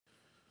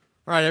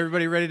All right,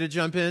 everybody ready to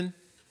jump in?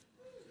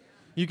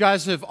 You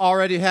guys have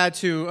already had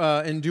to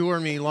endure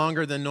me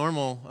longer than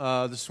normal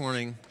this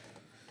morning.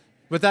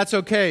 But that's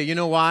okay. You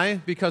know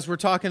why? Because we're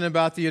talking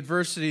about the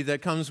adversity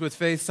that comes with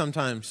faith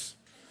sometimes.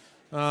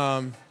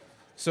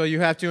 So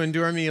you have to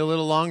endure me a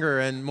little longer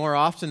and more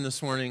often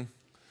this morning.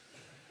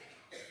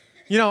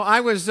 You know,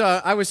 I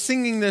was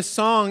singing this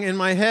song in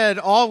my head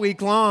all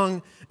week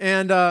long,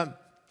 and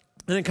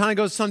it kind of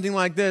goes something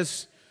like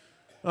this.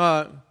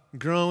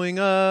 Growing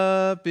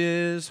up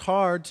is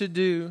hard to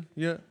do.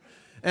 Yeah.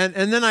 And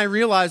then I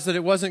realized that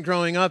it wasn't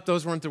growing up,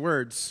 those weren't the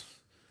words.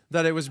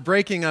 That it was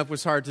breaking up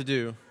was hard to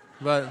do.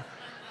 But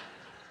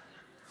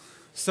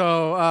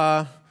so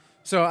I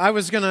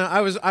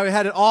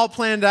had it all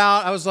planned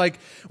out. I was like,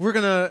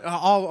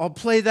 I'll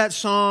play that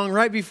song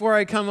right before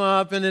I come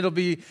up, and it'll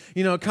be,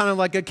 kind of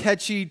like a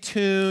catchy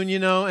tune,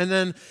 and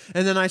then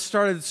I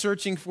started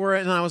searching for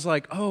it, and I was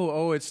like,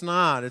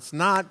 it's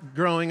not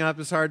growing up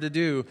is hard to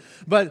do.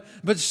 But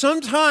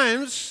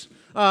sometimes,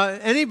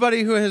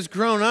 anybody who has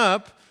grown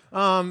up,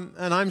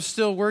 and I'm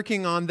still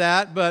working on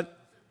that, but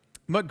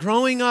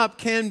growing up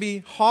can be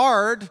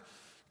hard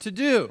to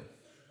do.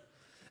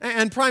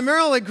 And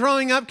primarily,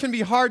 growing up can be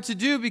hard to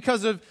do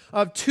because of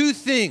two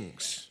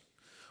things.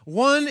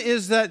 One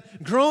is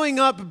that growing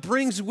up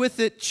brings with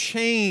it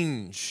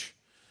change.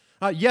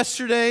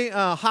 Yesterday,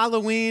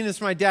 Halloween is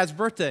my dad's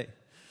birthday.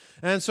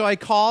 And so I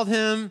called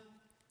him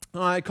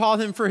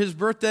for his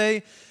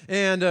birthday,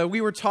 and we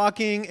were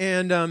talking,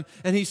 and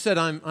he said,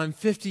 I'm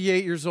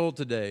 58 years old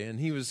today. And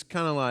he was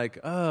kind of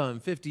like, I'm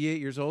 58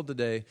 years old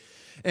today.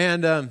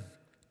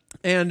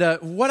 And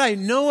what I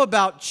know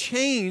about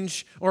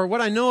change, or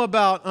what I know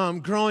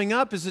about growing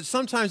up, is that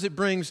sometimes it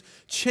brings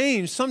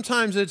change.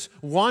 Sometimes it's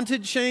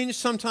wanted change.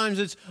 Sometimes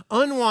it's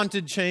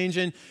unwanted change.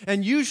 And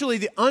usually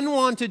the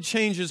unwanted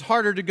change is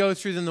harder to go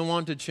through than the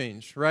wanted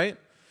change, right?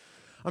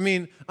 I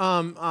mean,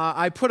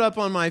 I put up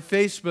on my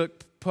Facebook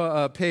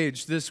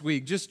page this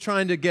week, just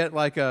trying to get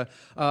like a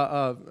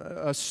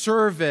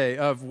survey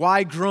of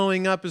why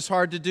growing up is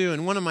hard to do.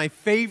 And one of my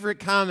favorite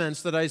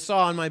comments that I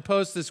saw on my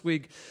post this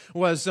week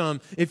was,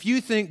 if you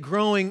think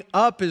growing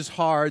up is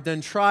hard, then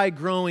try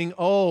growing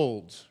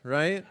old,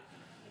 right?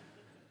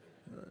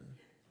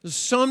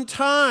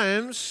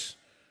 Sometimes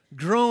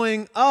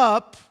growing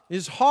up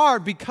is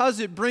hard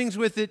because it brings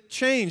with it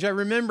change. I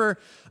remember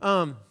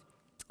I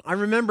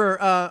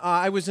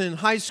was in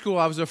high school.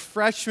 I was a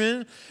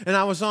freshman, and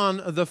I was on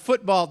the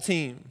football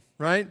team,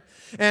 right?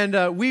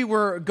 And we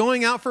were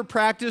going out for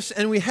practice,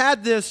 and we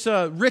had this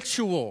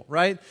ritual,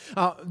 right?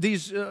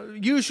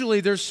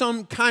 Usually there's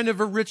some kind of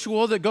a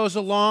ritual that goes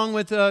along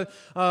with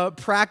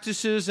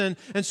practices, and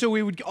so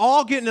we would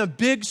all get in a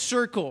big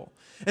circle.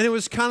 And it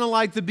was kind of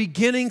like the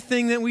beginning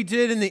thing that we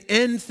did and the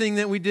end thing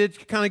that we did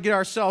to kind of get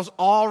ourselves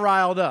all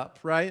riled up,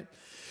 right?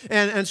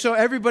 And so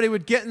everybody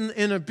would get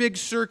in a big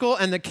circle,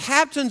 and the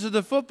captains of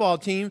the football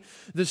team,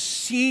 the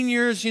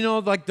seniors,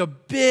 like the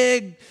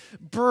big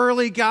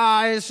burly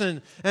guys,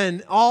 and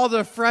all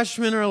the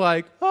freshmen are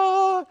like,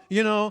 and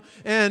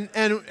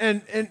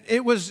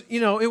it was,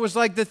 it was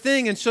like the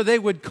thing. And so they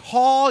would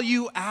call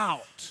you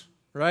out,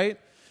 right?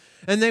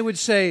 And they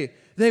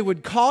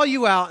would call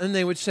you out, and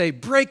they would say,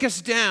 break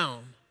us down.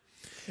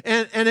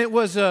 And it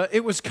was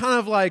kind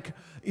of like,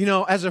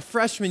 as a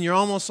freshman, you're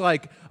almost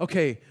like,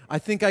 okay, I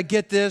think I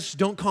get this.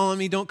 Don't call on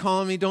me, because,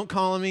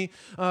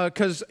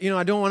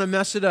 I don't want to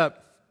mess it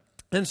up.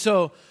 And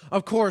so,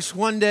 of course,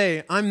 one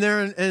day, I'm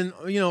there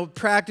and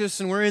practice,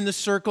 and we're in the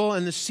circle,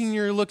 and the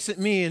senior looks at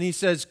me, and he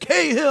says,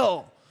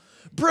 Cahill,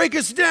 break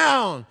us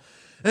down.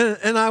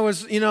 And I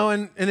was,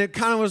 and it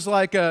kind of was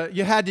like,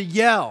 you had to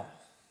yell.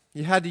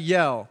 You had to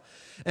yell.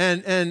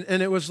 And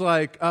it was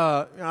like,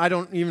 I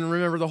don't even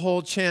remember the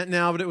whole chant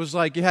now, but it was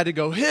like you had to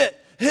go, hit.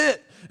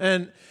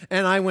 And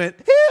I went,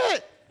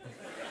 hit!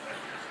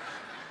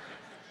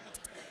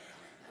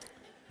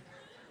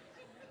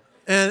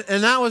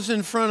 And that was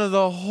in front of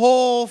the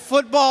whole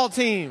football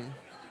team.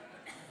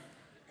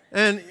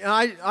 And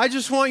I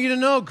just want you to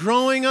know,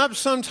 growing up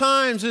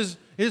sometimes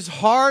is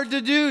hard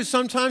to do.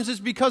 Sometimes it's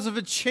because of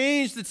a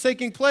change that's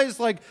taking place,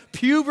 like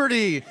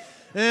puberty.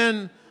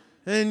 And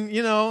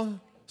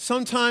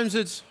sometimes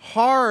it's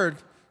hard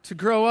to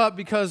grow up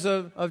because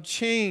of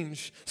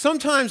change.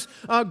 Sometimes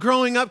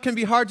growing up can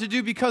be hard to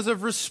do because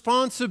of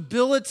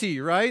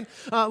responsibility, right?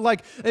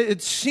 Like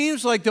it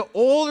seems like the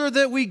older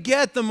that we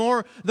get, the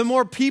more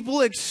people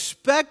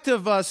expect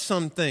of us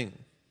something,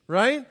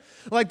 right?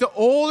 Like the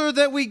older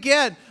that we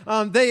get,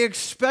 they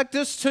expect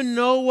us to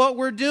know what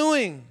we're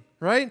doing,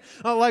 right?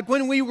 Like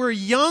when we were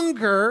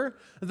younger,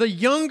 the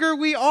younger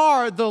we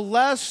are, the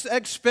less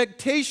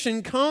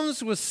expectation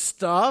comes with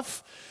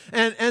stuff.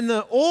 And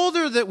the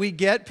older that we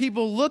get,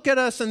 people look at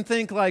us and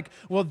think like,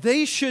 well,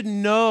 they should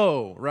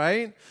know,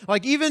 right?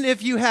 Like even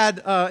if you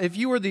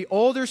were the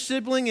older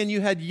sibling and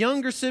you had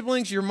younger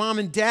siblings, your mom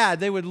and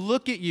dad, they would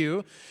look at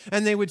you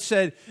and they would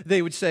say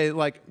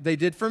like they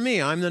did for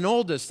me, I'm the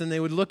oldest, and they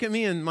would look at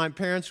me and my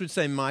parents would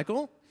say,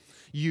 Michael,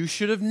 you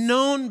should have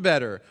known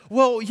better.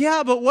 Well,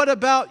 yeah, but what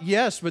about,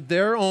 yes, but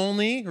they're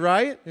only,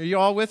 right? Are you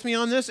all with me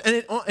on this? And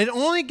it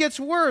only gets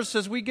worse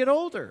as we get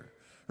older,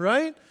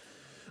 right?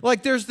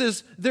 Like there's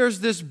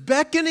this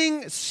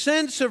beckoning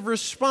sense of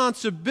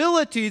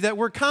responsibility that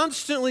we're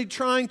constantly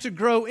trying to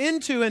grow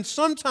into, and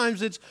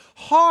sometimes it's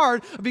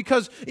hard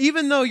because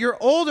even though you're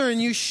older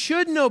and you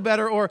should know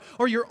better, or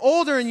you're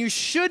older and you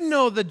should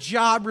know the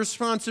job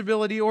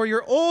responsibility, or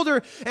you're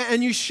older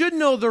and you should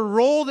know the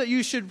role that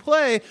you should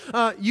play,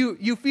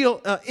 you feel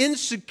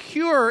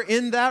insecure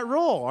in that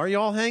role. Are you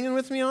all hanging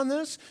with me on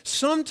this?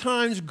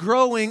 Sometimes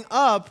growing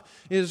up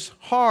is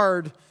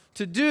hard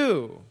to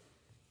do.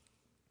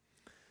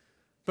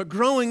 But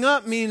growing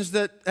up means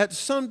that at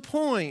some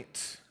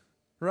point,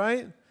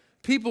 right,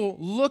 people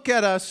look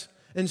at us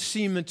and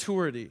see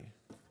maturity.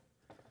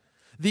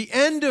 The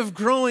end of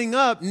growing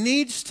up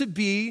needs to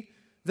be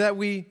that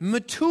we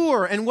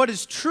mature. And what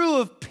is true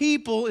of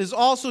people is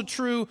also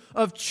true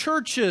of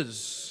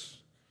churches.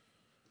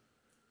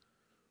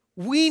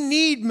 We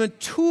need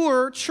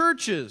mature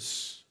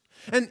churches.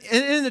 And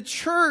in the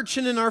church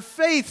and in our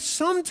faith,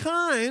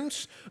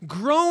 sometimes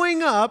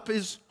growing up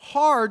is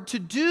hard to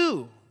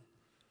do.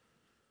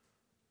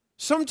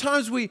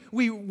 Sometimes we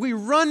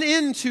run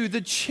into the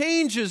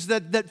changes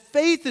that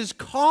faith is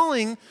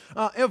calling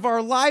of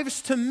our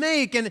lives to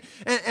make, and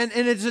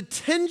it's a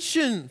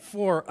tension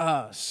for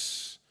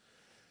us.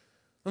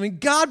 I mean,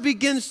 God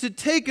begins to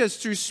take us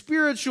through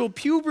spiritual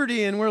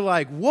puberty, and we're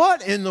like,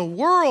 what in the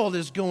world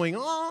is going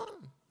on?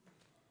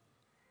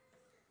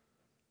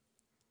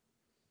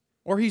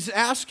 Or He's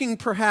asking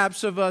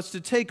perhaps of us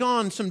to take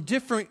on some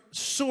different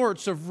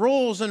sorts of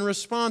roles and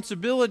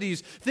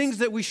responsibilities, things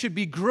that we should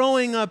be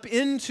growing up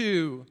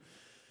into.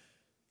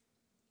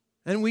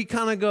 And we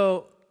kind of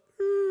go,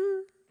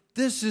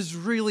 this is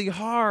really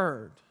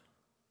hard.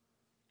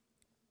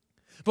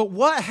 But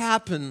what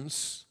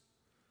happens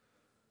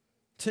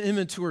to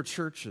immature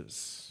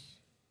churches?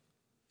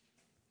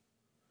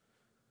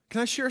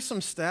 Can I share some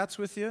stats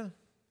with you?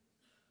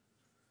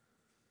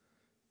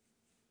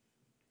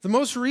 The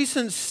most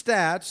recent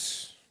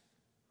stats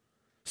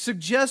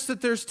suggest that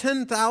there's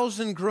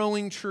 10,000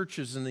 growing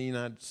churches in the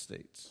United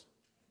States,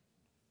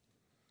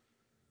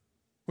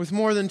 with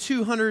more than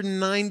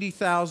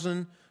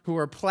 290,000 who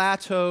are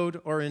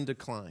plateaued or in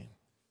decline.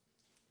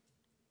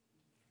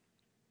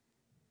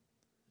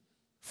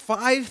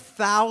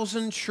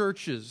 5,000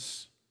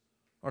 churches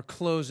are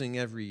closing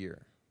every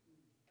year,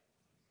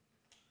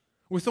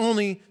 with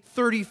only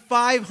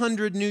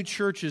 3,500 new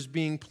churches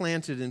being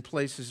planted in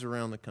places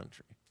around the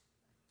country.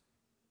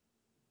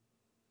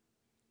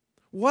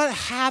 What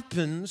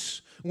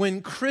happens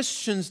when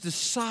Christians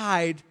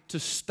decide to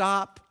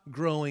stop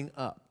growing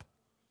up?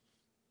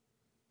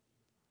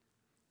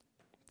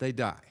 They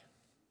die.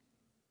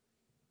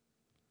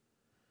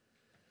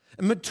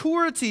 And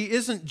maturity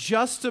isn't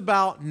just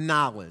about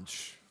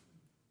knowledge,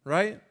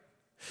 right?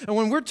 And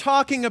when we're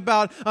talking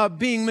about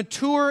being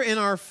mature in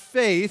our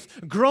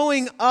faith,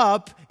 growing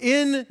up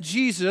in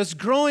Jesus,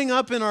 growing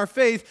up in our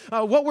faith,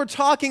 what we're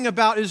talking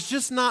about is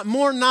just not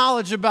more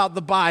knowledge about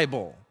the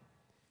Bible,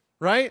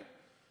 right?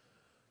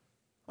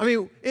 I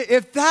mean,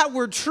 if that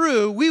were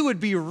true, we would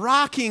be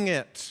rocking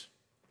it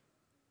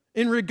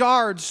in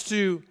regards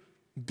to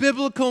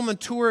biblical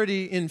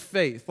maturity in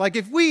faith. Like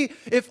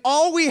if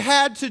all we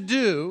had to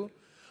do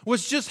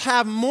was just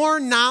have more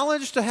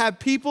knowledge to have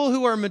people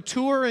who are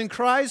mature in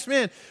Christ,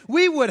 man,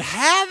 we would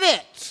have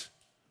it,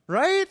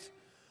 right?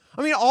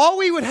 I mean, all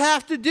we would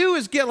have to do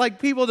is get like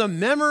people to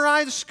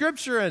memorize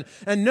Scripture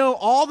and know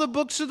all the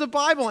books of the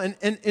Bible. And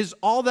is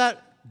all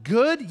that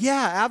good?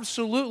 Yeah,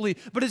 absolutely.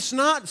 But it's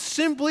not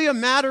simply a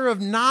matter of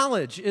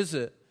knowledge, is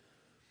it?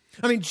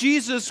 I mean,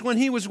 Jesus, when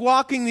He was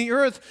walking the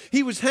earth,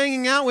 He was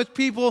hanging out with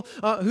people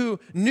who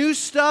knew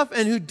stuff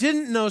and who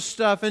didn't know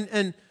stuff.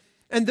 And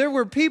there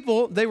were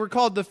people, they were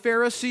called the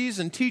Pharisees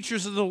and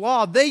teachers of the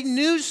law. They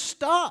knew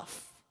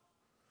stuff.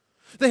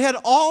 They had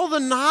all the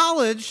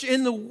knowledge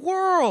in the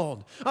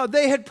world.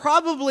 They had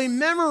probably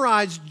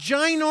memorized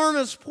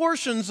ginormous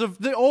portions of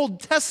the Old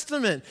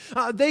Testament.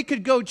 They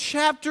could go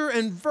chapter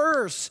and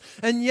verse,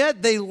 and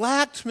yet they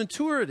lacked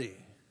maturity.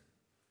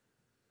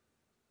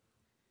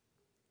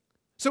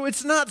 So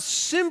it's not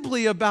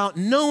simply about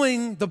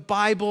knowing the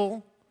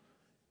Bible.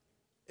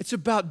 It's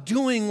about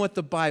doing what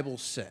the Bible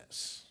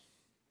says.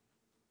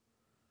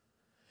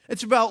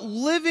 It's about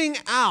living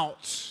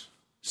out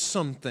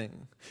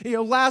something. You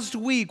know, last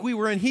week we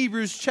were in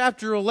Hebrews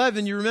chapter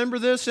 11. You remember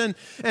this? And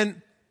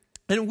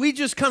we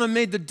just kind of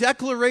made the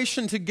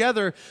declaration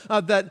together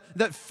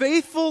that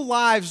faithful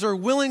lives are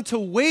willing to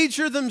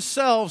wager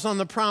themselves on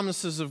the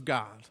promises of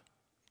God.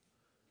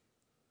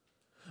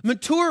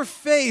 Mature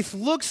faith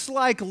looks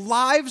like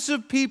lives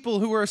of people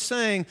who are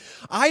saying,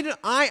 I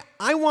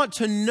want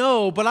to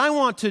know, but I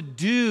want to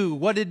do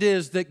what it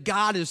is that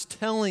God is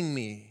telling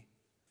me.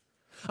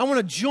 I want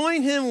to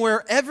join Him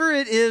wherever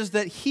it is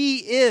that He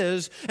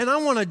is, and I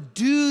want to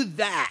do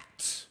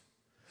that.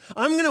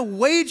 I'm going to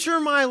wager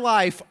my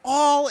life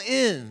all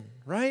in,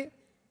 right?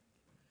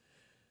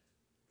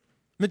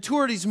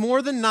 Maturity is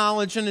more than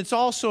knowledge, and it's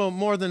also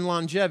more than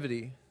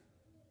longevity.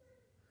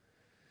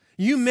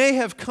 You may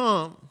have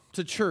come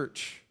to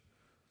church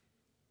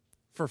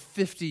for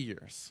 50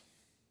 years,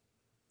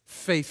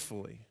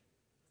 faithfully.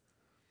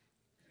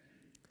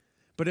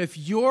 But if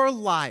your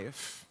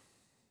life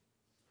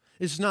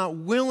is not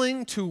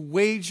willing to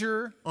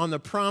wager on the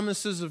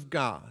promises of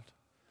God,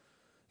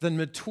 then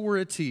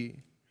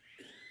maturity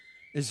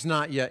is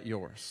not yet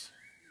yours.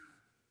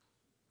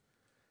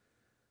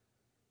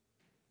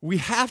 We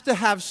have to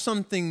have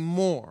something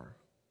more.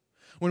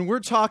 When we're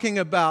talking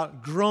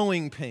about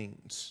growing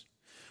pains,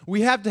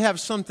 we have to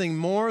have something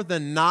more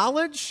than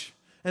knowledge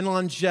and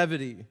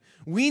longevity.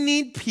 We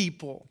need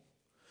people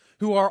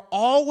who are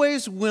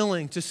always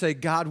willing to say,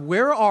 God,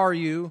 where are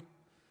you?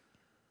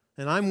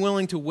 And I'm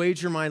willing to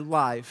wager my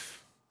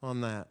life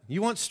on that.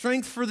 You want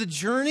strength for the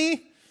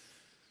journey?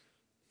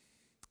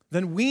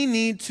 Then we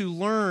need to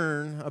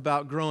learn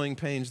about growing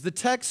pains. The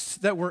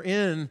text that we're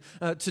in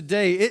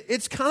today,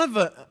 it's kind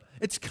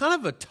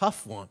of a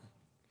tough one.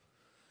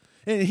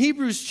 In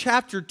Hebrews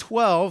chapter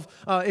 12,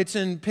 it's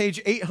in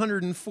page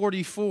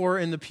 844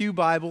 in the Pew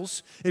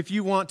Bibles. If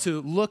you want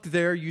to look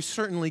there, you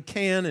certainly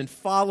can and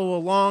follow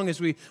along as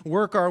we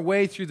work our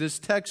way through this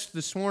text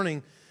this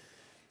morning.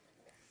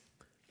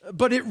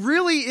 But it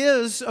really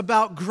is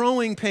about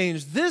growing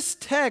pains. This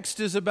text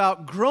is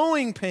about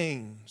growing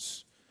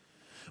pains.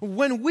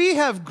 When we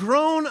have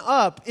grown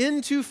up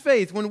into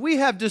faith, when we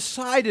have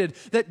decided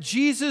that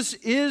Jesus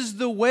is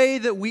the way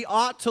that we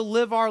ought to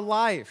live our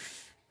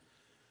life,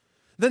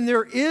 then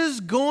there is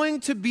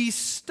going to be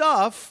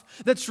stuff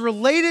that's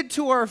related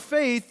to our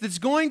faith that's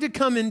going to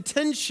come in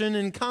tension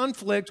and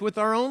conflict with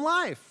our own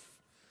life.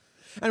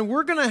 And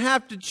we're going to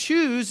have to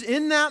choose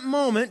in that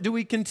moment, do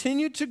we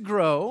continue to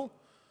grow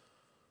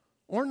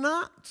or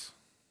not?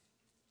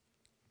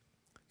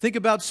 Think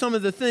about some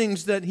of the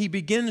things that he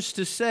begins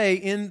to say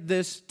in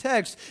this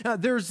text.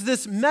 There's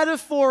this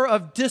metaphor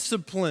of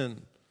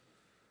discipline.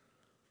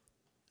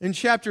 In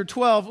chapter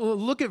 12,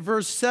 look at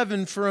verse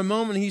 7 for a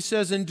moment. He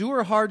says,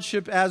 endure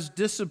hardship as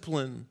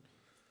discipline.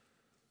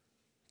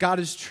 God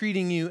is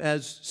treating you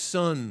as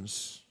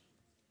sons.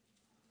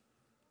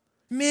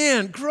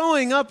 Man,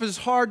 growing up is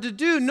hard to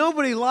do.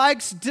 Nobody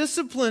likes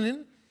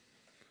discipline.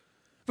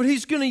 But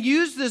he's going to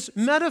use this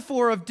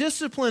metaphor of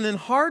discipline and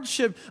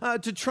hardship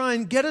to try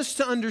and get us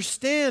to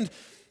understand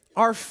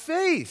our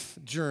faith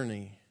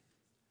journey.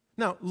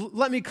 Now,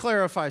 let me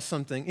clarify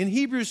something. In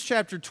Hebrews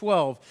chapter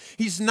 12,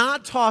 he's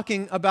not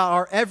talking about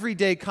our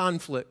everyday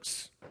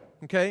conflicts,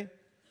 okay?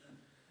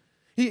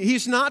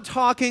 He's not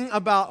talking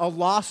about a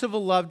loss of a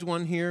loved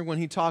one here when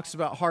he talks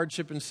about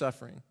hardship and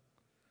suffering.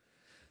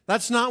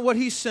 That's not what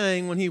he's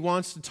saying when he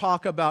wants to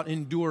talk about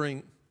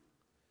enduring.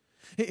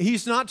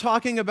 He's not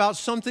talking about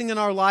something in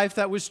our life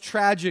that was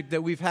tragic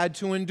that we've had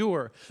to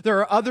endure. There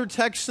are other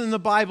texts in the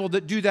Bible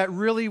that do that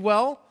really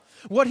well.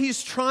 What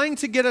he's trying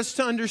to get us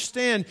to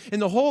understand in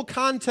the whole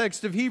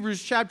context of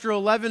Hebrews chapter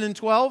 11 and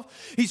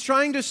 12, he's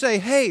trying to say,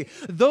 hey,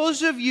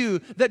 those of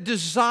you that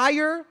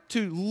desire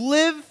to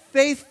live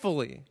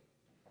faithfully,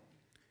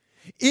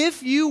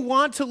 if you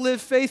want to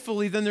live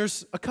faithfully, then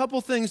there's a couple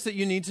things that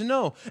you need to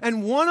know.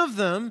 And one of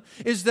them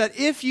is that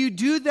if you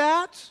do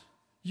that,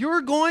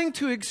 you're going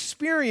to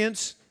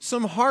experience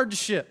some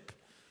hardship.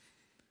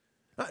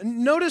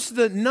 Notice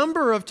the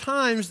number of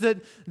times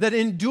that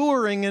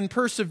enduring and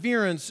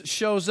perseverance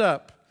shows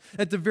up.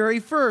 At the very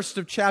first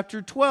of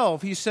chapter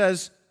 12, he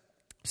says,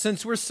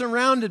 since we're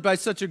surrounded by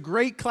such a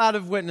great cloud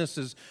of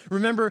witnesses.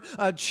 Remember,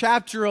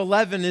 chapter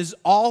 11 is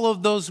all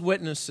of those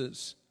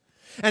witnesses.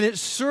 And it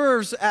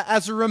serves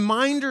as a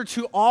reminder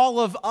to all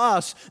of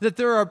us that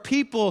there are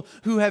people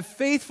who have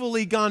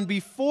faithfully gone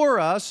before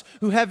us,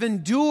 who have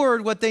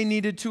endured what they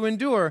needed to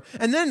endure.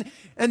 And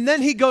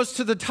then he goes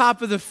to the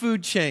top of the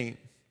food chain,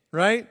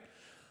 right?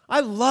 I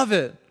love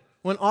it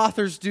when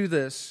authors do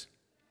this.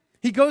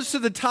 He goes to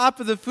the top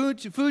of the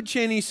food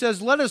chain. He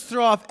says, let us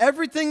throw off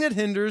everything that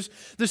hinders,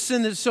 the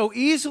sin that so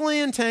easily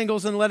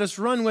entangles, and let us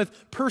run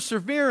with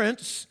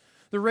perseverance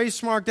the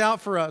race marked out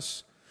for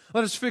us.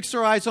 Let us fix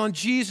our eyes on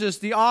Jesus,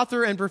 the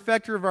author and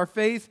perfecter of our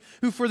faith,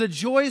 who for the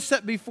joy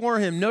set before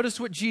him, notice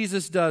what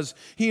Jesus does.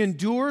 He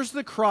endures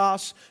the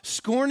cross,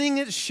 scorning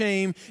its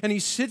shame, and he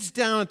sits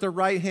down at the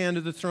right hand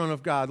of the throne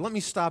of God. Let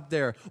me stop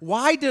there.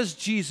 Why does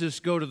Jesus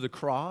go to the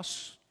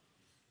cross?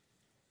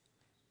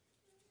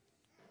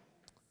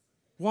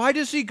 Why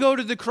does he go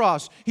to the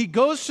cross? He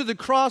goes to the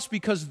cross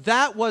because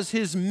that was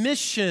his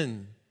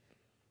mission.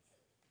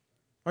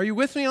 Are you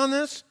with me on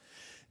this?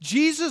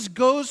 Jesus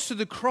goes to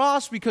the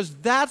cross because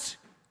that's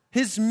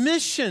his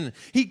mission.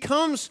 He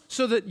comes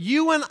so that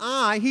you and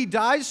I, he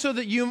dies so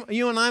that you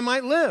and I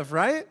might live,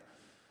 right?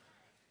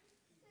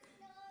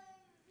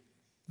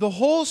 The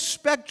whole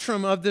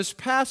spectrum of this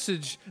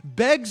passage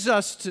begs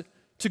us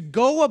to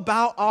go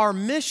about our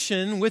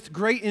mission with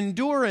great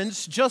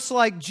endurance, just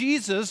like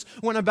Jesus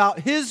went about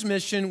his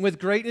mission with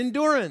great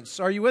endurance.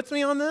 Are you with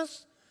me on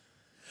this?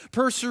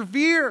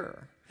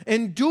 Persevere,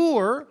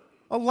 endure,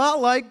 a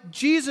lot like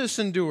Jesus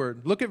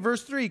endured. Look at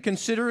verse 3.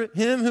 Consider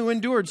him who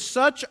endured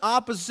such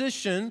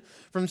opposition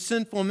from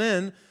sinful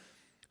men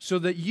so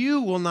that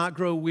you will not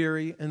grow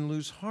weary and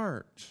lose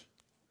heart.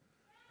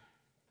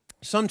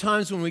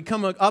 Sometimes when we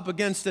come up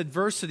against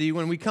adversity,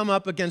 when we come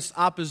up against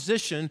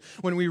opposition,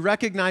 when we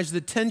recognize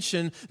the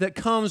tension that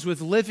comes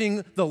with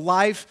living the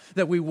life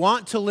that we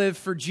want to live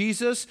for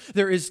Jesus,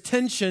 there is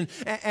tension.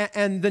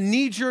 And the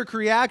knee-jerk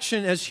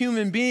reaction as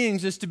human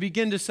beings is to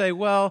begin to say,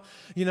 well,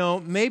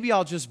 maybe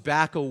I'll just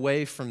back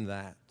away from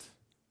that.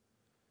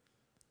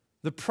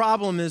 The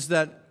problem is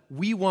that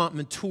we want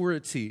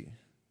maturity.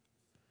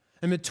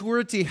 And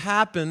maturity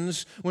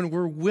happens when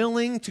we're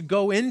willing to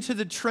go into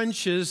the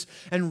trenches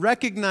and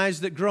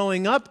recognize that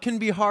growing up can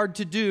be hard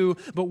to do,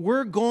 but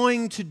we're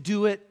going to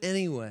do it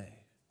anyway.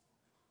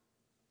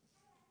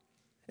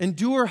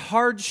 Endure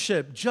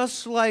hardship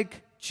just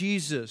like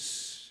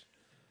Jesus.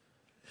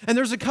 And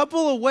there's a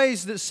couple of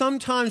ways that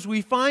sometimes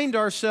we find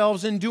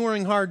ourselves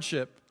enduring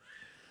hardship.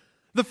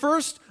 The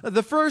first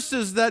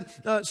is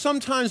that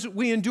sometimes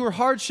we endure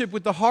hardship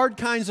with the hard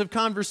kinds of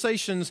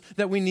conversations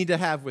that we need to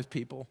have with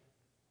people.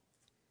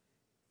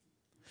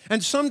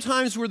 And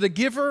sometimes we're the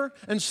giver,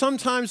 and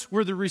sometimes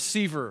we're the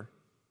receiver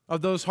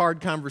of those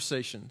hard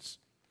conversations.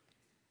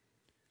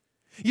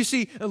 You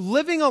see,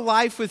 living a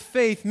life with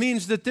faith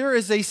means that there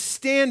is a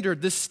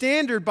standard. The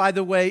standard, by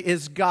the way,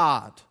 is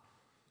God.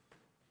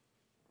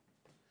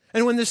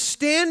 And when the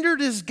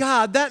standard is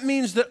God, that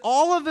means that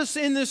all of us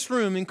in this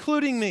room,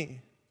 including me,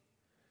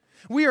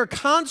 we are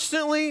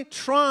constantly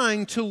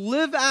trying to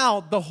live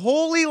out the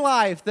holy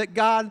life that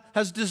God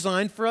has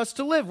designed for us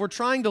to live. We're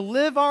trying to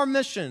live our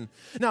mission.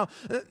 Now,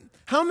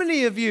 how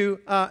many of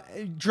you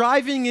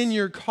driving in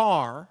your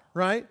car,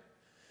 right?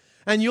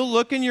 And you'll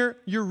look in your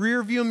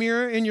rear view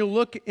mirror and you'll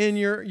look in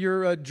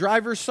your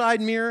driver's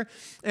side mirror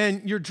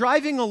and you're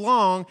driving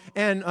along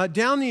and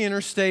down the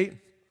interstate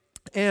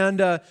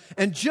and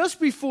just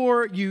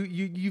before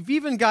you've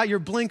even got your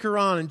blinker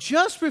on, and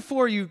just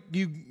before you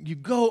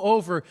go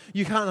over,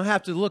 you kind of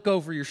have to look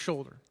over your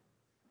shoulder.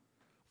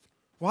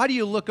 Why do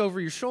you look over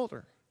your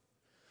shoulder?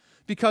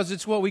 Because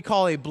it's what we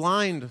call a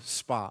blind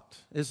spot,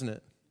 isn't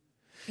it?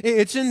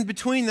 It's in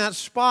between that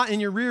spot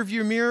in your rear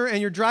view mirror and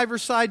your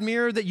driver's side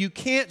mirror that you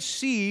can't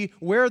see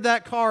where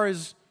that car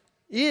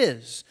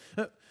is.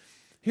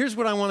 Here's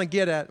what I want to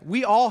get at.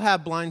 We all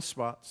have blind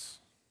spots.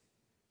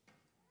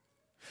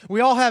 We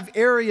all have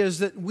areas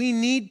that we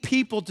need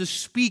people to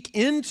speak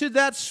into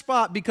that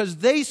spot because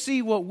they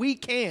see what we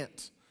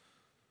can't.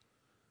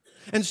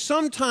 And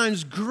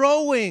sometimes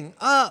growing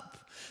up,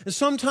 and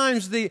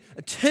sometimes the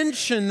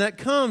tension that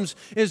comes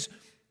is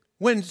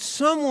when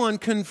someone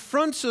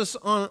confronts us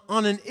on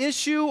an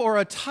issue or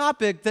a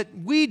topic that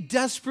we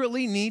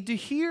desperately need to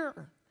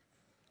hear.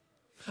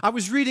 I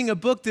was reading a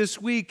book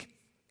this week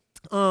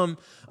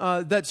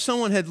that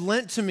someone had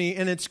lent to me,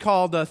 and it's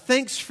called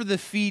Thanks for the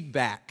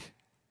Feedback.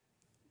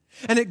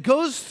 And it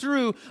goes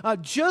through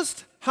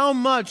just how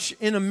much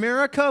in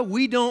America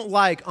we don't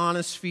like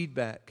honest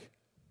feedback.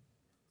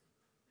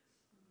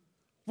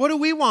 What do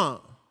we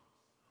want?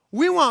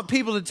 We want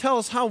people to tell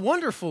us how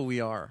wonderful we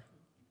are,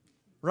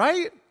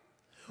 right?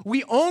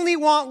 We only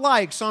want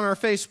likes on our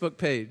Facebook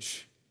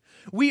page.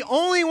 We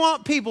only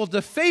want people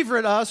to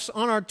favorite us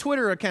on our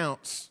Twitter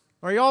accounts.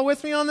 Are you all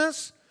with me on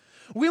this?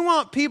 We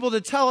want people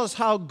to tell us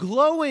how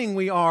glowing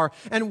we are,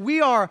 and we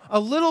are a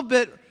little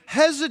bit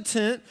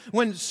hesitant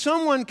when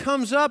someone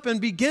comes up and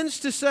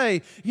begins to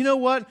say, you know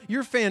what,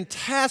 you're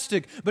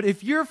fantastic, but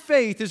if your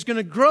faith is going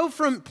to grow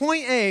from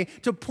point A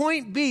to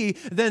point B,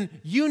 then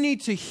you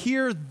need to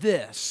hear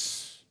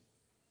this.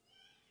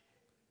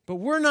 But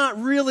we're not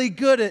really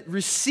good at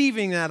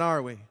receiving that,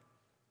 are we?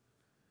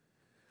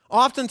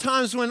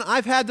 Oftentimes when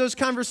I've had those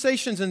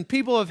conversations and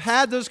people have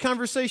had those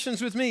conversations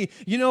with me,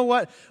 you know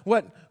what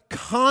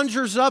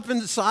conjures up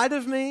inside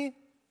of me?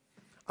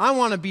 I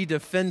want to be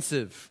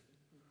defensive.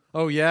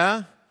 Oh,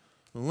 yeah?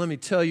 Well, let me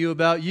tell you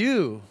about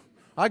you.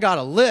 I got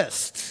a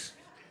list.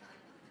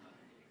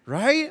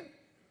 Right?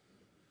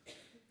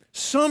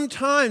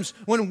 Sometimes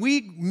when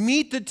we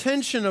meet the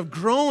tension of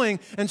growing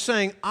and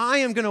saying, I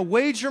am going to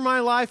wager my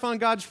life on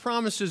God's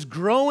promises,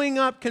 growing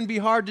up can be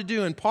hard to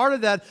do. And part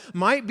of that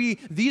might be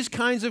these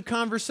kinds of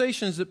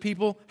conversations that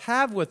people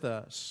have with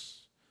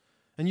us.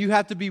 And you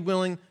have to be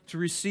willing to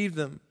receive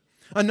them.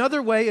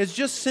 Another way is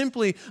just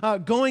simply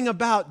going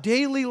about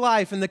daily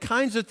life and the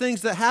kinds of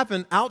things that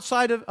happen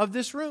outside of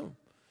this room.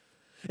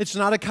 It's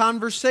not a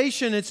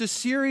conversation, it's a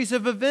series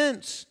of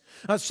events.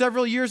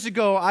 Several years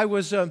ago, I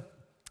was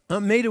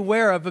made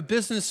aware of a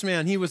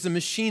businessman. He was a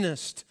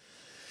machinist.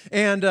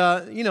 And,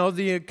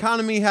 the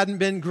economy hadn't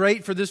been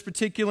great for this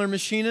particular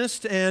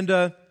machinist. And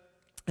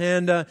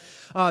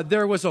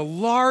there was a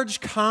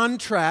large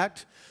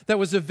contract that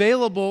was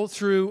available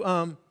through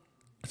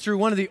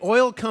one of the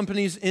oil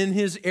companies in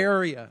his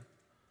area.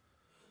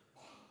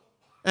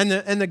 And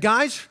the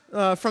guys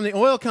from the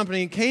oil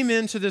company came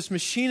into this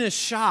machinist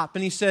shop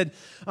and he said,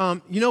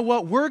 you know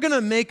what, we're going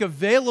to make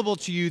available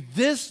to you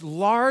this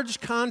large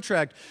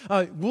contract.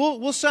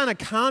 We'll sign a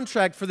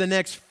contract for the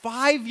next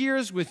 5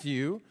 years with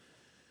you.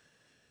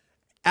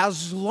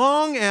 as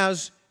long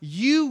as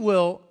you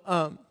will,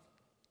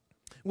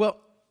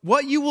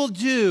 what you will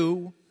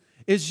do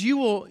is you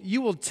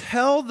will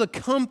tell the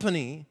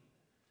company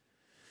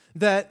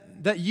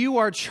that you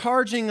are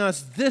charging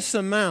us this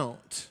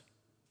amount,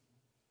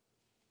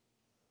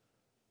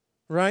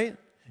 right?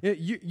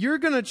 You're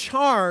going to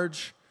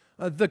charge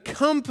the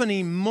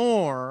company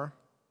more,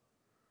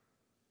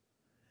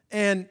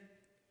 and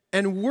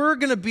we're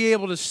going to be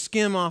able to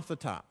skim off the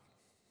top.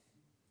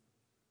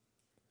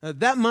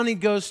 That money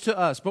goes to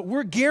us, but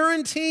we're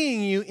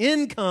guaranteeing you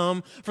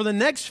income for the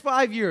next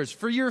 5 years,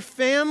 for your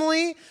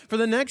family for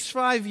the next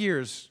 5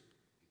 years,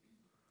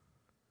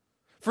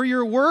 for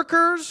your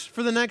workers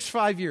for the next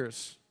 5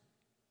 years.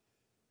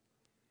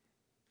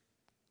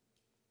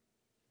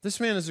 This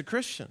man is a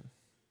Christian.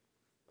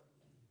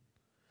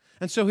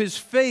 And so his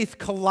faith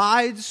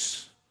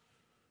collides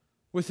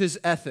with his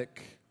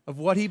ethic of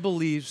what he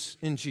believes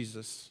in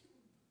Jesus.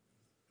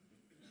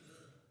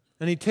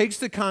 And he takes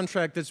the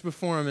contract that's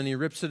before him and he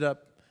rips it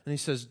up and he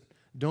says,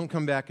 "Don't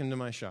come back into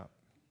my shop."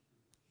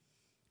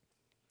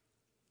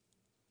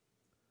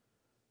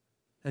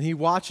 And he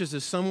watches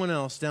as someone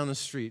else down the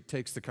street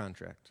takes the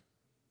contract.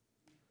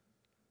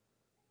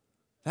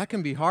 That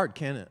can be hard,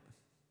 can't it?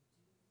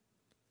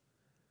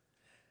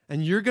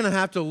 And you're going to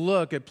have to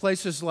look at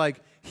places like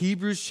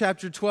Hebrews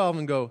chapter 12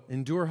 and go,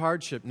 endure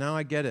hardship. Now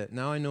I get it.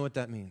 Now I know what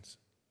that means.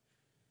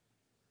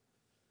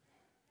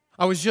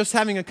 I was just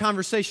having a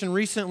conversation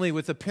recently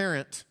with a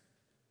parent.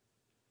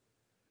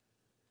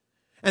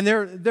 And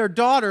their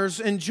daughters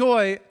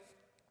enjoy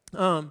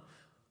some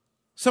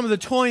of the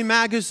toy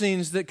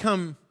magazines that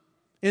come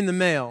in the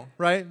mail,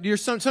 right?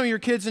 Some of your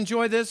kids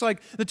enjoy this?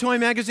 Like the toy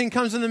magazine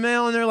comes in the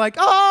mail and they're like,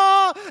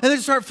 "Oh!" And they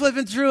start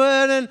flipping through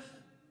it.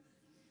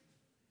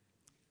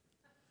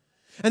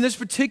 And this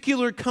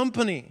particular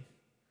company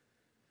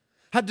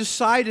had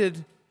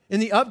decided in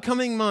the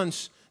upcoming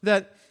months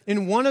that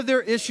in one of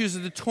their issues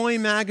of the toy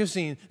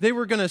magazine, they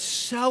were going to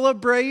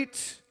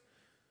celebrate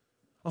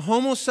a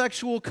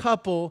homosexual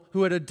couple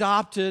who had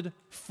adopted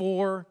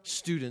 4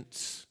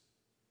 students.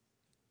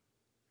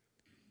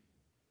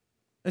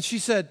 And she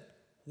said,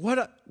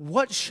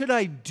 what should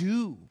I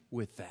do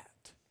with that?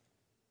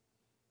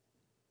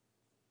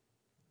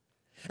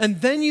 And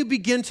then you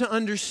begin to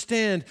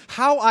understand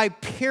how I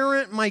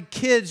parent my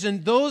kids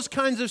in those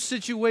kinds of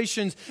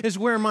situations is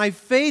where my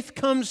faith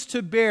comes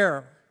to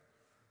bear.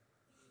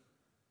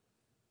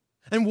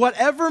 And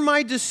whatever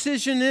my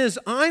decision is,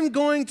 I'm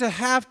going to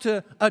have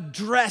to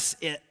address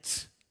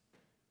it.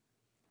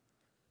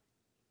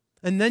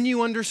 And then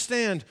you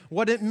understand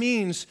what it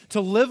means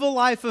to live a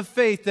life of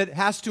faith that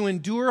has to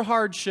endure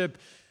hardship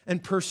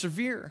and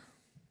persevere.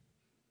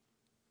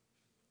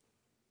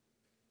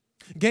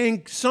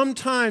 Gang,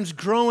 sometimes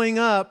growing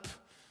up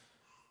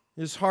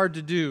is hard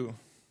to do.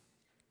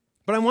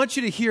 But I want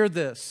you to hear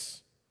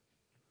this.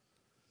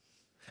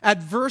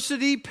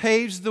 Adversity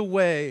paves the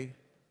way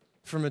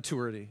for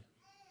maturity.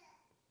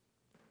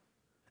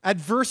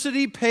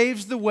 Adversity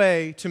paves the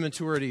way to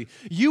maturity.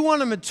 You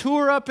want to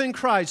mature up in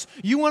Christ.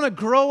 You want to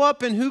grow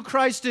up in who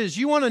Christ is.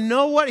 You want to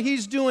know what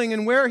He's doing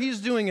and where He's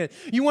doing it.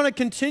 You want to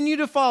continue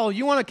to follow.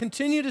 You want to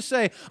continue to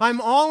say, "I'm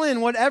all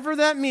in," whatever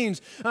that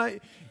means.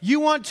 You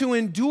want to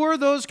endure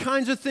those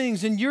kinds of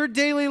things in your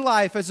daily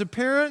life as a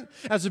parent,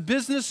 as a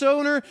business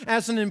owner,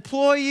 as an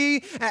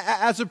employee,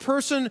 as a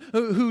person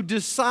who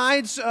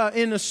decides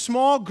in a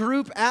small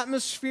group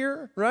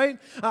atmosphere, right?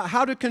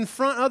 How to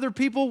confront other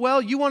people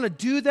well. You want to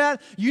do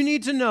that? You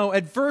need to know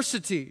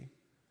adversity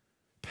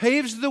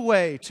paves the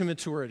way to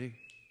maturity.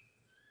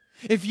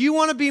 If you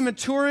want to be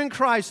mature in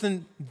Christ,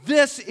 then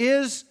this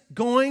is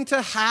going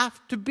to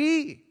have to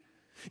be.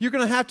 You're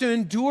going to have to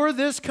endure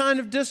this kind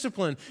of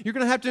discipline. You're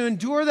going to have to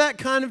endure that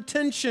kind of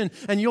tension,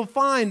 and you'll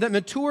find that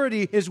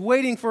maturity is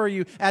waiting for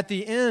you at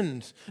the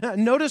end. Now,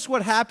 notice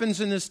what happens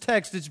in this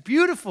text. It's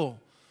beautiful.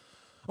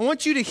 I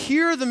want you to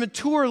hear the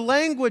mature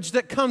language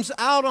that comes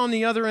out on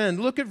the other end.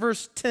 Look at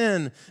verse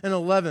 10 and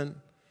 11.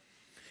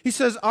 He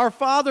says, "Our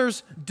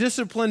fathers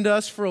disciplined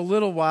us for a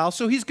little while."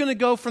 So he's going to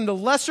go from the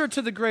lesser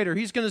to the greater.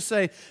 He's going to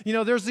say,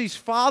 there's these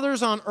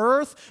fathers on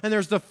earth and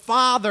there's the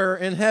Father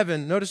in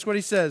heaven. Notice what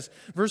he says.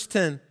 Verse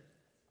 10.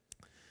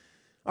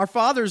 "Our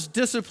fathers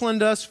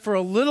disciplined us for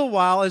a little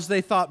while as they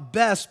thought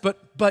best,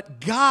 but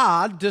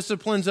God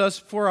disciplines us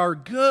for our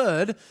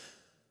good,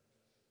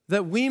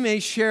 that we may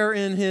share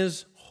in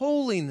His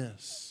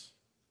holiness."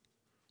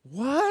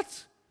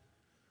 What?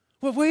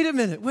 Well, wait a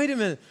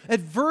minute.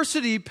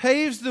 Adversity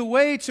paves the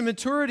way to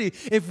maturity.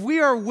 If we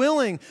are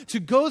willing to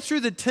go through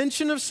the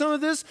tension of some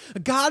of this,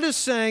 God is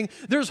saying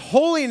there's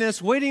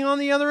holiness waiting on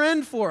the other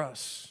end for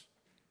us.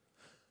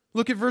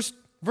 Look at verse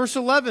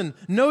 11.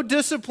 "No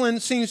discipline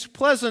seems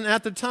pleasant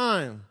at the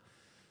time."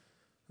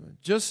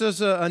 Just as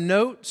a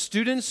note,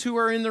 students who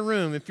are in the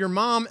room, if your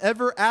mom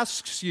ever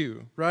asks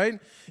you, right,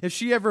 if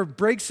she ever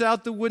breaks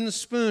out the wooden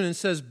spoon and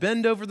says,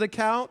 "Bend over the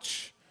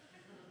couch,"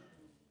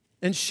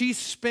 and she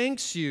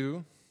spanks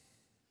you,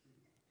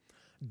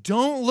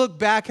 don't look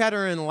back at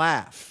her and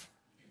laugh.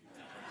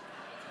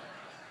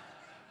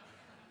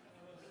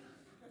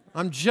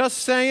 I'm just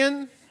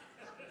saying,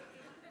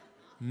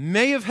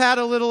 may have had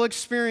a little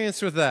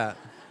experience with that.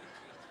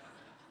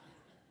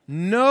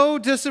 No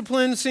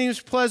discipline seems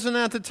pleasant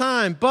at the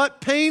time,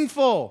 but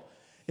painful.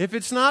 If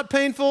it's not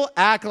painful,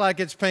 act like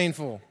it's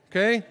painful,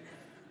 okay?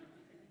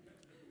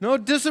 No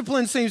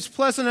discipline seems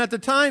pleasant at the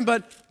time,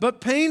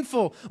 but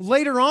painful.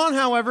 Later on,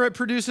 however, it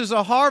produces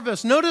a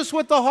harvest. Notice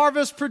what the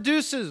harvest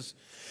produces.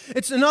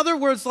 It's, in other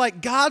words,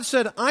 like God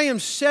said, I am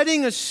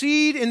setting a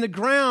seed in the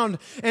ground,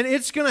 and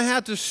it's going to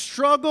have to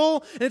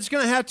struggle, it's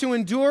going to have to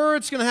endure,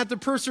 it's going to have to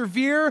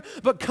persevere,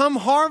 but come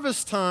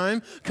harvest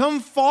time, come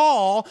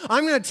fall,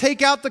 I'm going to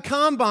take out the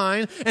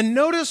combine, and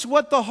notice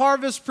what the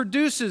harvest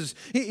produces.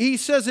 He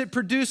says it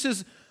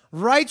produces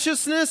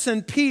righteousness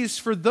and peace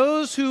for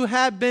those who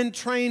have been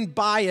trained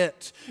by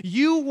it.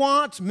 You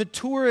want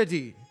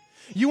maturity.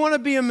 You want to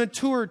be a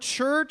mature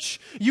church.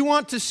 You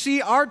want to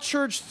see our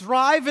church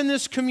thrive in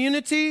this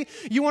community.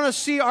 You want to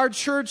see our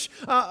church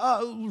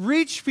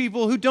reach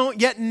people who don't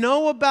yet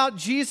know about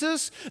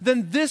Jesus.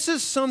 Then this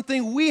is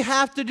something we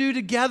have to do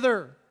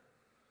together.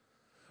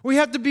 We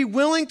have to be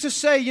willing to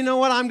say, you know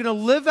what, I'm going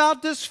to live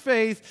out this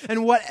faith,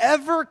 and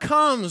whatever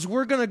comes,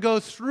 we're going to go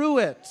through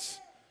it.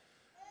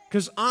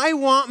 Because I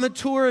want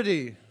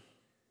maturity.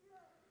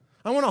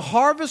 I want a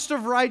harvest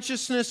of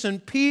righteousness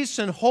and peace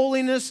and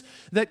holiness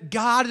that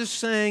God is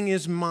saying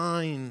is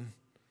mine.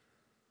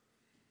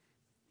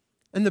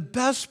 And the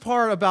best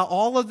part about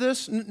all of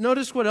this,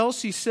 notice what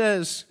else he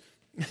says.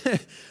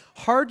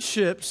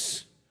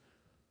 Hardships,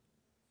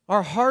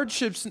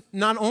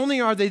 not only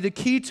are they the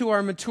key to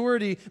our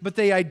maturity, but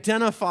they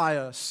identify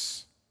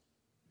us.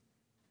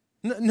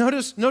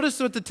 Notice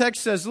what the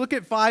text says. Look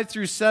at 5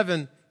 through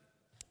 7.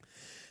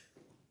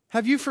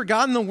 Have you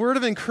forgotten the word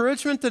of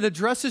encouragement that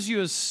addresses you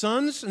as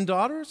sons and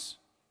daughters?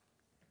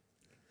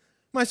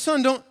 My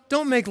son,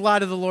 don't make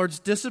light of the Lord's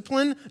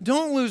discipline.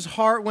 Don't lose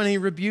heart when he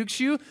rebukes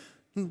you.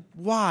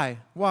 Why?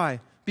 Why?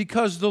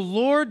 Because the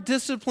Lord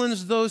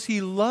disciplines those he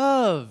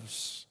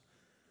loves.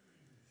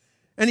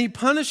 And he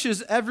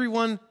punishes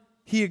everyone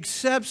he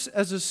accepts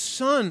as a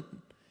son.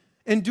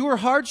 Endure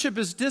hardship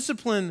as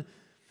discipline.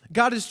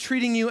 God is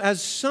treating you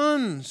as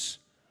sons.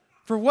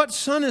 For what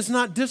son is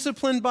not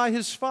disciplined by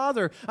his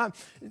father?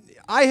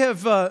 I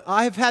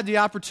have had the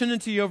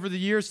opportunity over the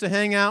years to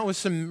hang out with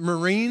some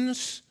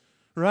Marines,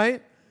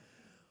 right?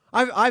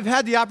 I've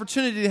had the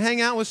opportunity to hang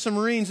out with some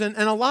Marines, and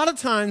a lot of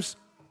times,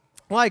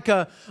 like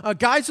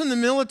guys in the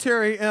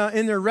military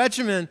in their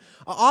regiment,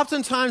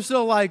 oftentimes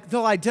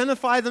they'll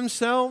identify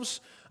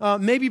themselves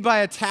maybe by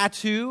a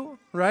tattoo,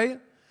 right?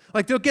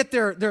 Like they'll get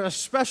a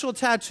special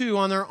tattoo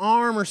on their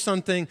arm or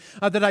something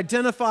that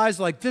identifies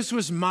like this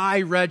was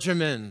my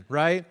regiment,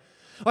 right?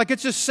 Like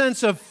it's a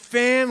sense of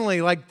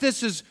family, like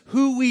this is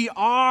who we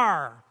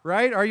are,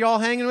 right? Are you all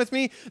hanging with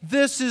me?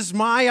 This is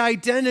my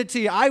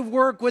identity. I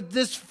work with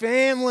this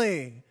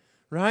family,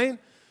 right?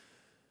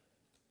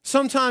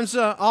 Sometimes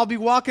I'll be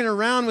walking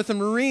around with a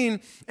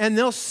Marine and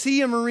they'll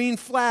see a Marine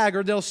flag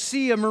or they'll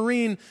see a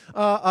Marine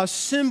a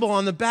symbol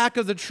on the back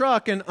of the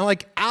truck, and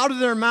like out of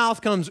their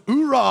mouth comes,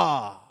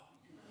 "Oorah!"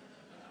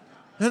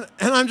 And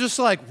I'm just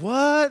like,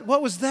 what?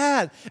 What was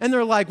that? And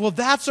they're like, well,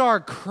 that's our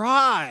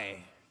cry.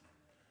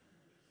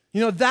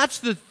 You know, that's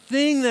the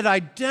thing that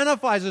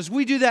identifies us.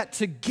 We do that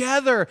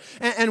together.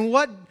 And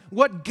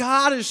what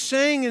God is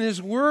saying in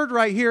his word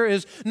right here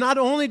is not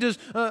only does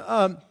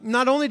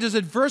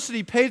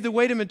adversity pave the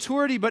way to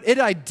maturity, but it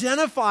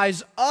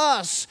identifies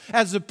us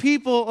as the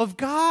people of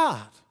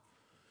God.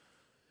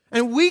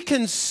 And we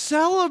can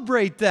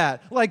celebrate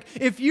that. Like,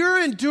 if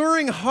you're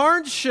enduring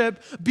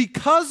hardship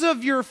because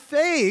of your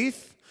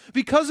faith,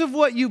 because of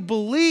what you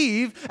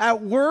believe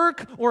at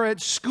work or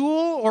at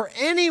school or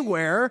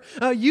anywhere,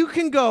 you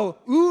can go,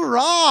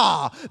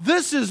 "Oorah,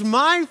 this is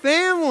my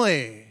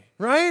family,"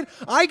 right?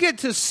 I get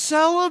to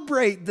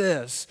celebrate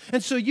this.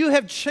 And so you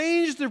have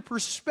changed the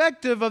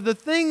perspective of the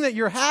thing that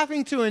you're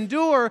having to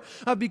endure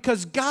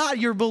because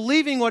you're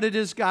believing what it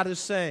is God is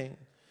saying.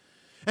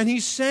 And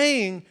he's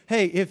saying,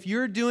 hey, if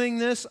you're doing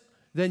this,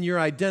 then you're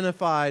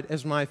identified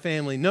as my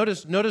family.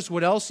 Notice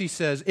what else he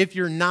says, if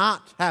you're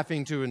not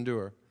having to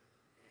endure.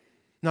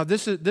 Now,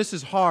 this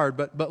is hard,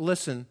 but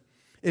listen.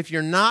 If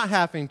you're not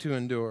having to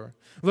endure,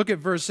 look at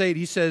verse 8.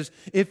 He says,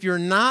 if you're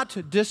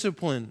not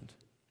disciplined,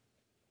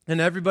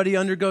 and everybody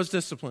undergoes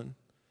discipline,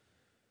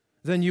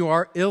 then you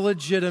are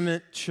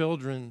illegitimate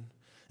children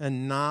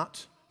and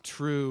not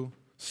true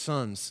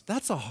sons.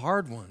 That's a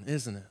hard one,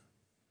 isn't it?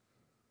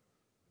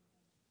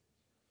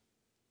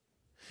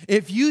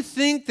 If you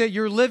think that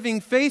you're living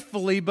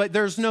faithfully, but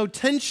there's no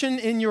tension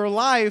in your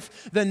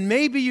life, then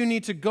maybe you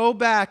need to go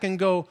back and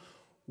go,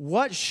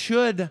 what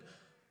should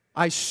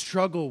I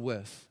struggle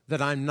with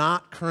that I'm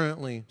not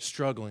currently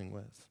struggling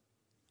with?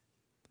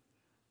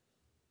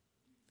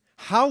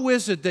 How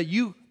is it that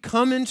you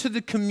come into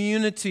the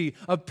community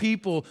of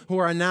people who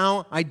are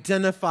now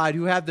identified,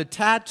 who have the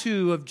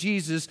tattoo of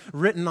Jesus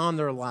written on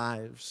their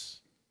lives?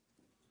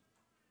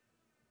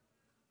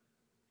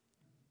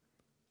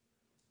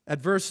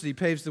 Adversity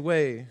paves the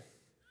way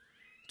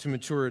to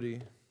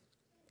maturity.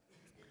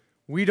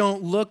 We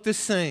don't look the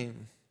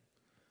same,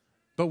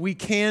 but we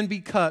can be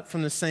cut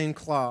from the same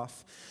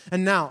cloth.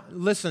 And now,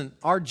 listen,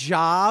 our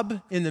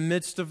job in the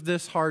midst of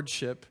this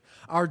hardship,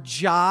 our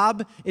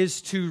job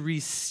is to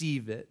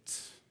receive it.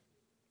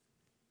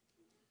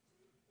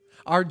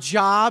 Our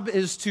job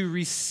is to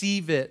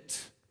receive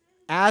it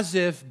as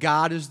if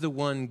God is the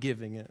one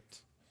giving it.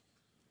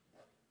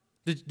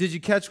 Did you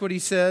catch what he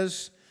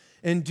says?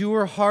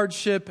 Endure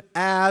hardship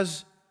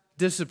as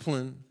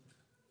discipline.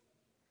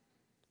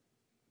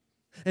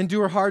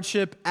 Endure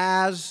hardship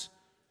as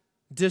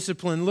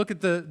discipline. Look at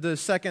the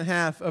second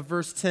half of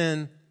verse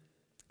 10.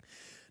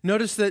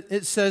 Notice that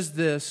it says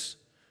this: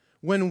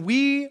 when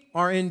we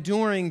are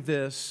enduring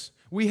this,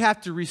 we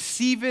have to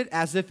receive it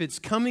as if it's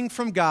coming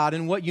from God.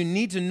 And what you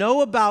need to know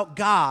about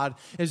God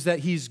is that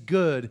He's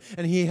good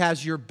and He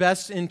has your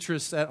best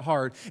interests at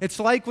heart. It's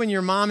like when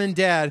your mom and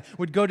dad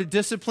would go to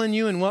discipline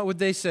you, and what would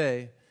they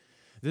say?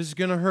 This is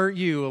going to hurt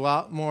you a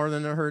lot more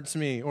than it hurts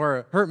me,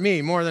 or hurt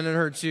me more than it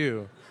hurts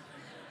you.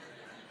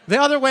 The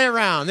other way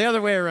around.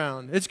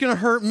 It's going to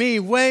hurt me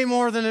way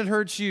more than it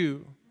hurts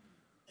you.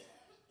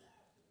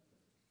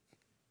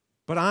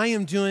 But I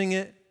am doing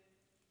it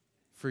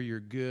for your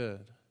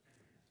good.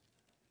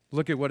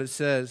 Look at what it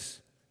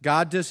says.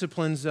 God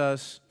disciplines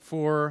us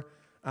for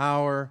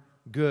our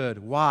good.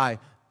 Why?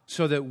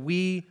 So that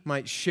we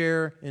might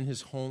share in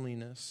His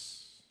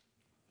holiness.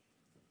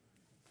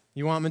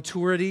 You want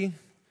maturity?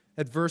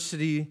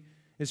 Adversity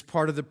is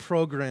part of the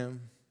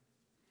program.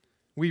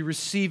 We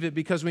receive it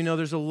because we know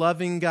there's a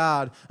loving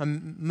God, a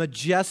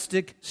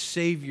majestic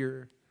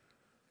Savior.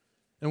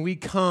 And we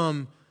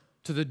come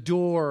to the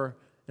door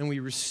and we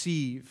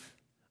receive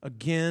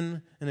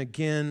again and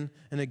again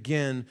and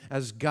again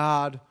as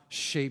God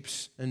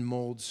shapes and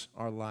molds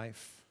our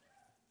life.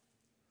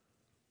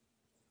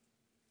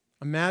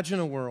 Imagine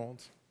a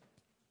world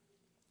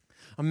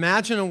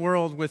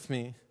with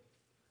me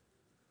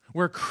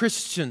where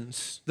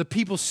Christians, the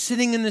people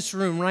sitting in this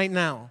room right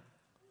now,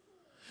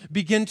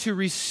 begin to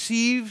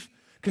receive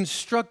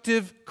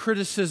constructive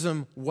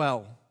criticism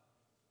well.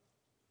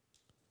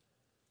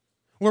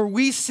 Where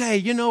we say,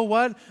 you know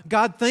what?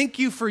 God, thank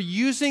you for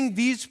using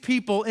these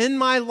people in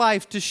my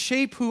life to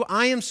shape who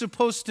I am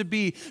supposed to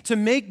be, to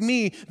make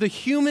me the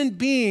human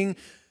being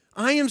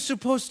I am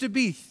supposed to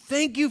be.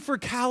 Thank you for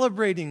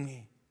calibrating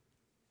me.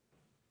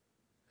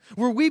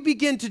 Where we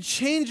begin to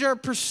change our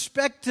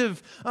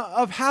perspective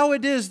of how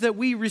it is that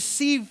we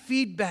receive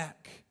feedback.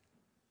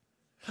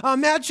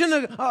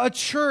 Imagine a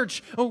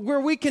church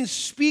where we can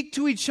speak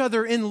to each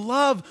other in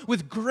love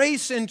with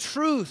grace and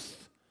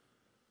truth.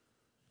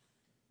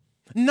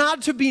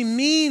 Not to be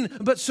mean,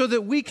 but so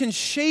that we can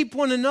shape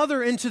one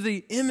another into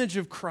the image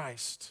of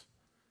Christ.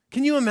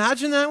 Can you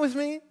imagine that with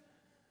me?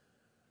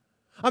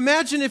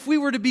 Imagine if we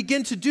were to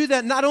begin to do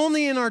that not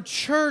only in our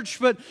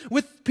church, but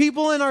with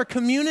people in our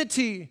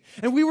community.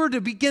 And we were to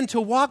begin to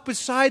walk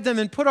beside them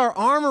and put our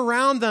arm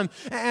around them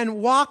and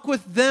walk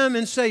with them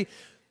and say,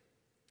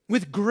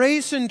 with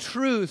grace and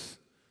truth,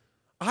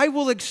 I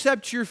will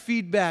accept your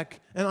feedback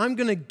and I'm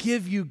going to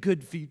give you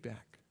good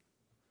feedback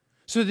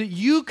so that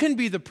you can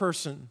be the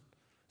person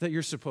that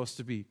you're supposed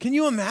to be. Can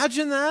you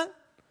imagine that?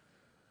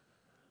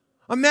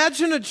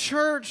 Imagine a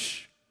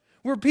church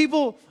where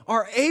people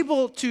are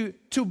able to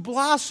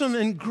blossom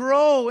and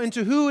grow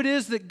into who it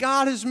is that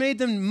God has made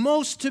them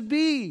most to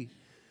be.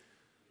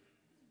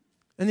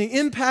 And the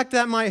impact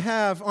that might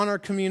have on our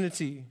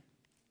community.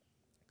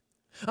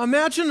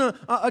 Imagine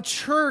a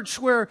church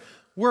where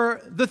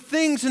the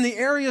things in the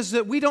areas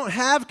that we don't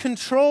have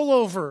control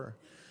over,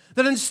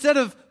 that instead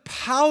of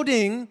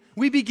pouting,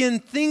 we begin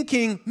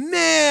thinking,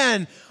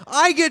 man,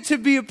 I get to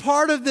be a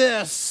part of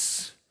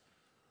this.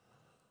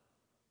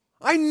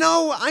 I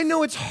know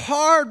it's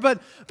hard, but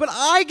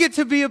I get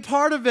to be a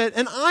part of it,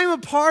 and I'm a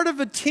part of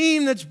a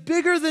team that's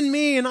bigger than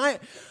me, and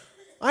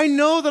I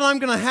know that I'm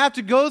going to have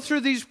to go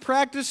through these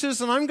practices,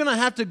 and I'm going to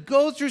have to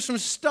go through some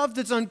stuff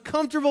that's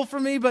uncomfortable for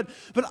me, but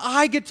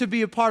I get to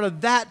be a part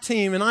of that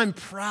team, and I'm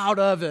proud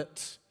of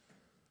it.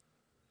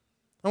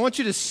 I want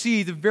you to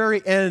see the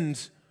very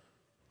end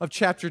of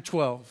chapter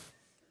 12.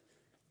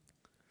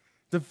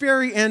 The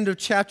very end of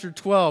chapter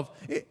 12.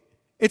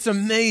 It's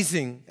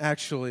amazing,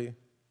 actually.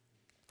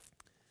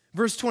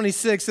 Verse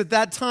 26, at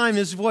that time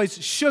his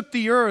voice shook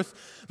the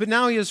earth, but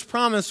now he has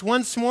promised,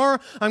 once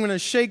more I'm going to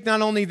shake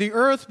not only the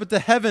earth, but the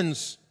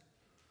heavens.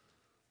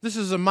 This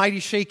is a mighty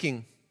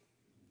shaking.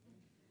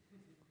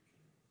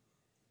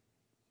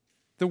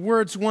 The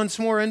words once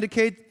more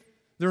indicate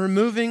the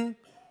removing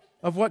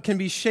of what can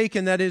be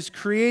shaken, that is,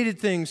 created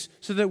things,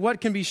 so that what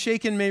can be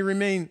shaken may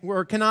remain,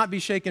 or cannot be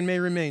shaken may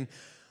remain.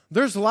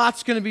 There's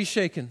lots going to be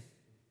shaken.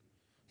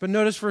 But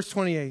notice verse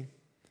 28.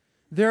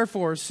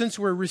 Therefore, since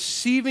we're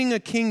receiving a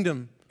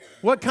kingdom,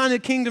 what kind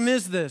of kingdom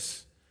is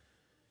this?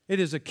 It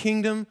is a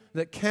kingdom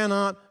that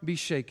cannot be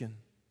shaken.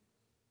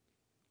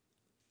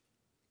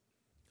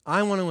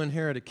 I want to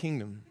inherit a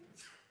kingdom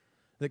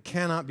that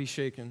cannot be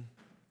shaken.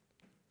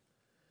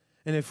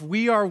 And if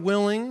we are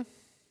willing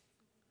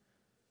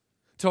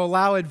to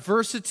allow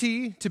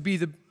adversity to be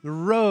the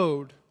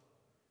road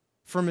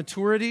for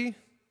maturity,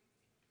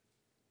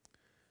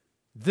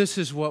 this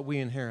is what we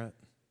inherit.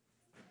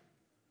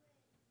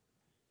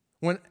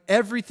 when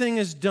everything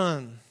is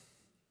done,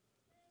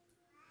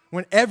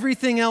 when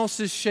everything else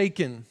is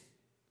shaken,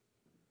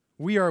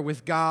 we are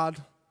with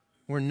God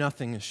where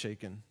nothing is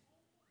shaken.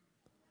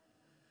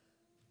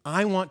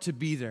 I want to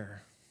be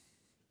there.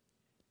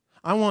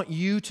 I want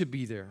you to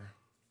be there.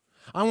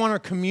 I want our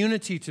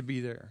community to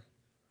be there.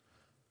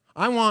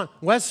 I want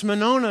West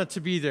Monona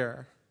to be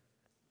there.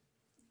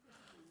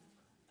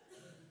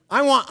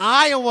 I want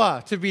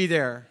Iowa to be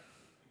there.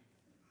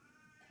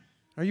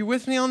 Are you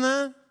with me on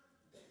that?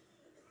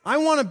 I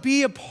want to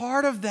be a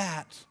part of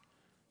that.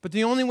 But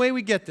the only way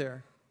we get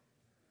there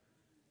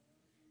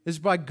is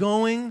by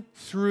going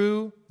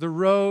through the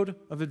road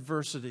of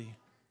adversity.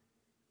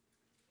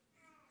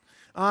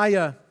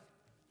 I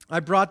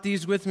brought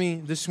these with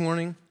me this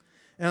morning,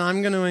 and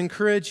I'm going to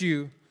encourage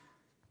you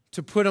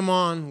to put them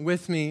on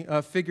with me,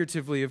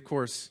 figuratively, of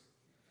course.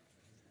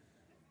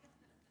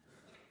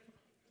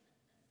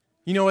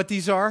 You know what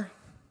these are?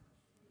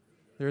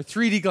 They're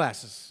 3D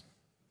glasses.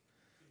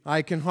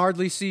 I can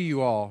hardly see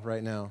you all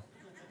right now.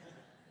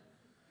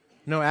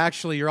 No,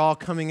 actually, you're all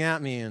coming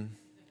at me, and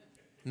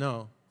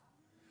no.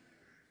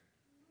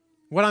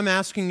 What I'm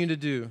asking you to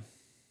do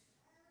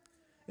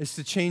is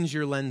to change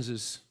your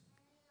lenses.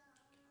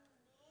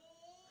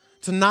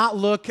 To not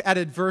look at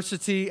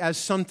adversity as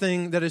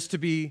something that is to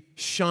be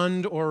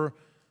shunned or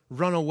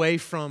run away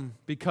from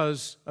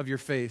because of your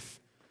faith,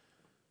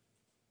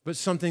 but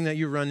something that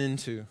you run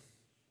into.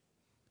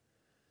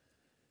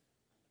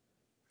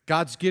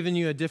 God's given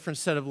you a different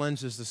set of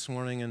lenses this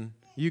morning, and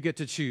you get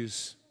to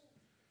choose.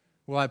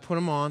 Will I put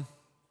them on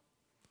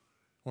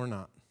or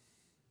not?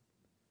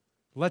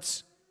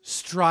 Let's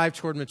strive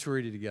toward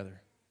maturity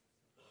together.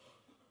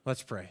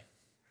 Let's pray.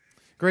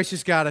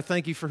 Gracious God, I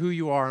thank you for who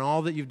you are and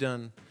all that you've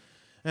done.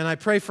 And I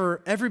pray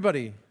for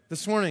everybody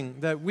this morning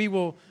that we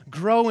will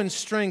grow in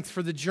strength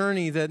for the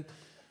journey that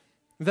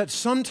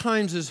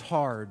sometimes is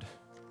hard.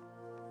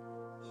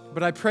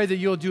 But I pray that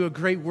you'll do a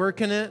great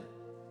work in it,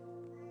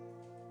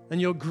 and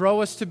you'll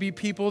grow us to be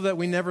people that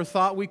we never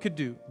thought we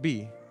could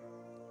be,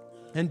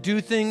 and do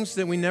things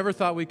that we never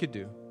thought we could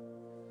do.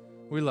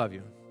 We love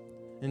you.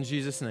 In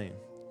Jesus' name,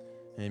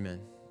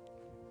 amen.